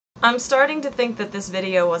I'm starting to think that this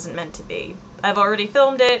video wasn't meant to be. I've already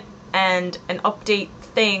filmed it, and an update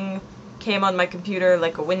thing came on my computer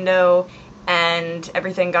like a window, and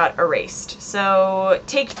everything got erased. So,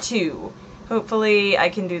 take 2. Hopefully I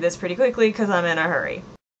can do this pretty quickly because I'm in a hurry.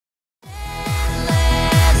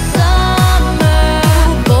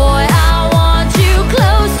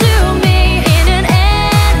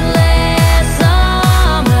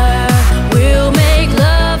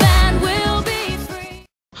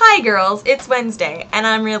 Hi girls, it's Wednesday, and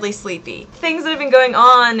I'm really sleepy. Things that have been going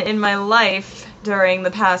on in my life during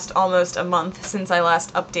the past almost a month since I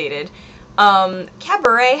last updated.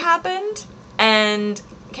 Cabaret happened, and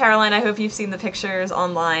Caroline, I hope you've seen the pictures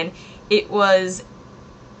online. It was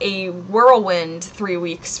a whirlwind 3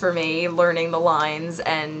 weeks for me, learning the lines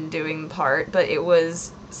and doing the part, but it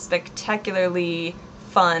was spectacularly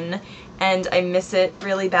fun, and I miss it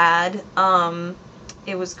really bad.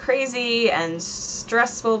 It was crazy and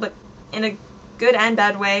stressful, but in a good and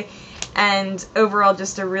bad way, and overall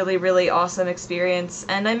just a really, really awesome experience,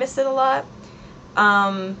 and I miss it a lot.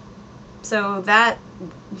 So that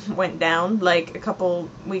went down like a couple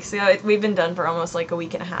weeks ago. We've been done for almost like a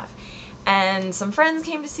week and a half. And some friends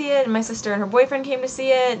came to see it, and my sister and her boyfriend came to see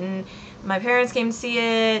it, and my parents came to see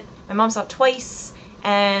it. My mom saw it twice,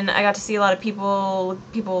 and I got to see a lot of people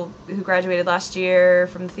who graduated last year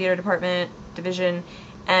from the theater division,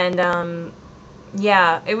 and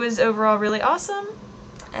yeah, it was overall really awesome,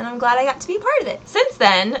 and I'm glad I got to be a part of it. Since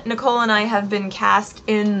then, Nicole and I have been cast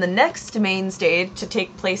in the next main stage to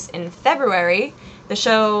take place in February. The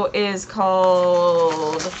show is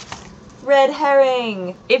called Red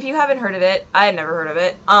Herring. If you haven't heard of it, I had never heard of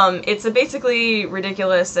it. It's a basically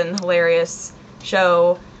ridiculous and hilarious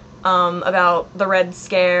show about the Red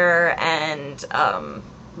Scare and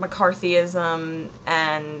McCarthyism,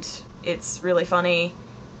 and it's really funny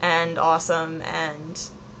and awesome, and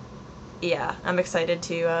yeah, I'm excited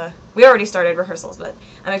to, we already started rehearsals, but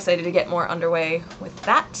I'm excited to get more underway with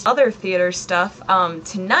that. Other theater stuff,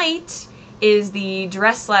 tonight is the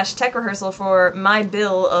dress/tech rehearsal for my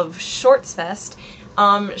bill of Shorts Fest.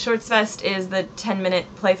 Shorts Fest is the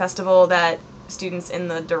 10-minute play festival that students in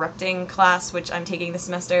the directing class, which I'm taking this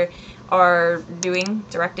semester, are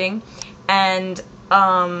directing, and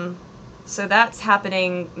so that's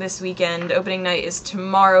happening this weekend. Opening night is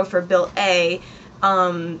tomorrow for Bill A.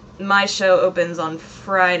 My show opens on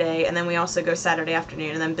Friday, and then we also go Saturday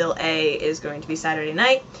afternoon, and then Bill A is going to be Saturday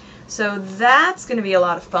night. So that's going to be a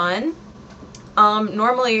lot of fun.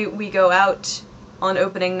 Normally we go out on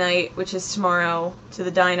opening night, which is tomorrow, to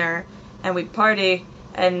the diner, and we party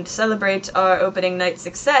and celebrate our opening night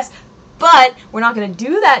success. But we're not going to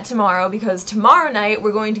do that tomorrow, because tomorrow night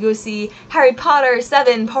we're going to go see Harry Potter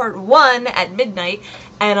 7 Part 1 at midnight,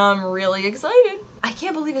 and I'm really excited. I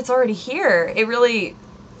can't believe it's already here. It really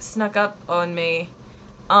snuck up on me.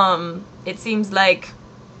 It seems like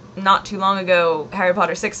not too long ago Harry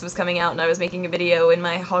Potter 6 was coming out and I was making a video in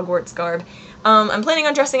my Hogwarts garb. I'm planning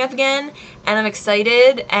on dressing up again, and I'm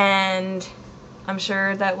excited, and I'm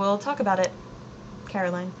sure that we'll talk about it.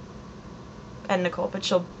 Caroline. And Nicole, but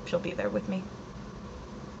she'll be there with me.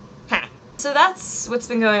 Ha. So that's what's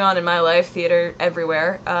been going on in my life, theater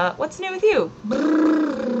everywhere. What's new with you?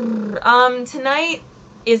 Tonight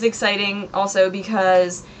is exciting also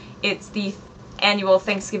because it's the annual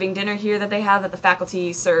Thanksgiving dinner here that they have, that the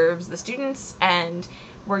faculty serves the students, and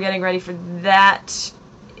we're getting ready for that.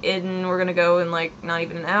 We're gonna go in like not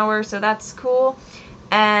even an hour, so that's cool.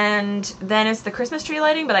 And then it's the Christmas tree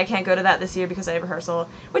lighting, but I can't go to that this year because I have rehearsal,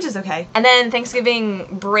 which is okay. And then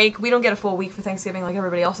Thanksgiving break, we don't get a full week for Thanksgiving like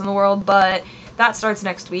everybody else in the world, but that starts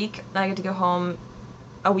next week. I get to go home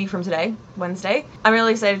a week from today, Wednesday. I'm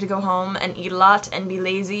really excited to go home and eat a lot and be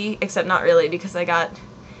lazy, except not really, because I got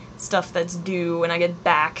stuff that's due when I get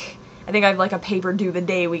back. I think I have like a paper due the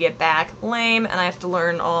day we get back. Lame, and I have to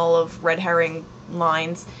learn all of Red Herring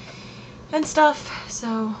lines and stuff,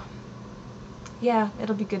 so yeah,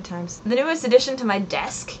 it'll be good times. The newest addition to my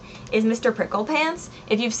desk is Mr. Pricklepants.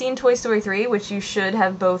 If you've seen Toy Story 3, which you should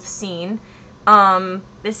have both seen,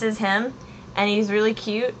 this is him, and he's really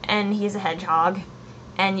cute, and he's a hedgehog,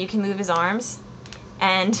 and you can move his arms,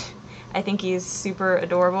 and I think he's super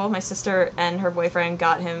adorable. My sister and her boyfriend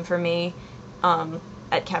got him for me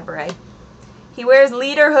at Cabaret. He wears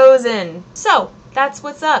lederhosen. So, that's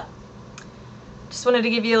what's up. Just wanted to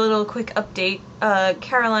give you a little quick update.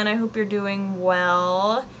 Caroline, I hope you're doing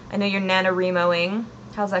well. I know you're NaNoWriMoing.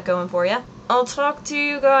 How's that going for you? I'll talk to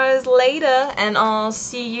you guys later, and I'll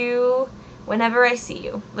see you whenever I see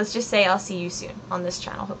you. Let's just say I'll see you soon on this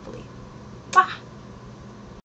channel, hopefully. Bye!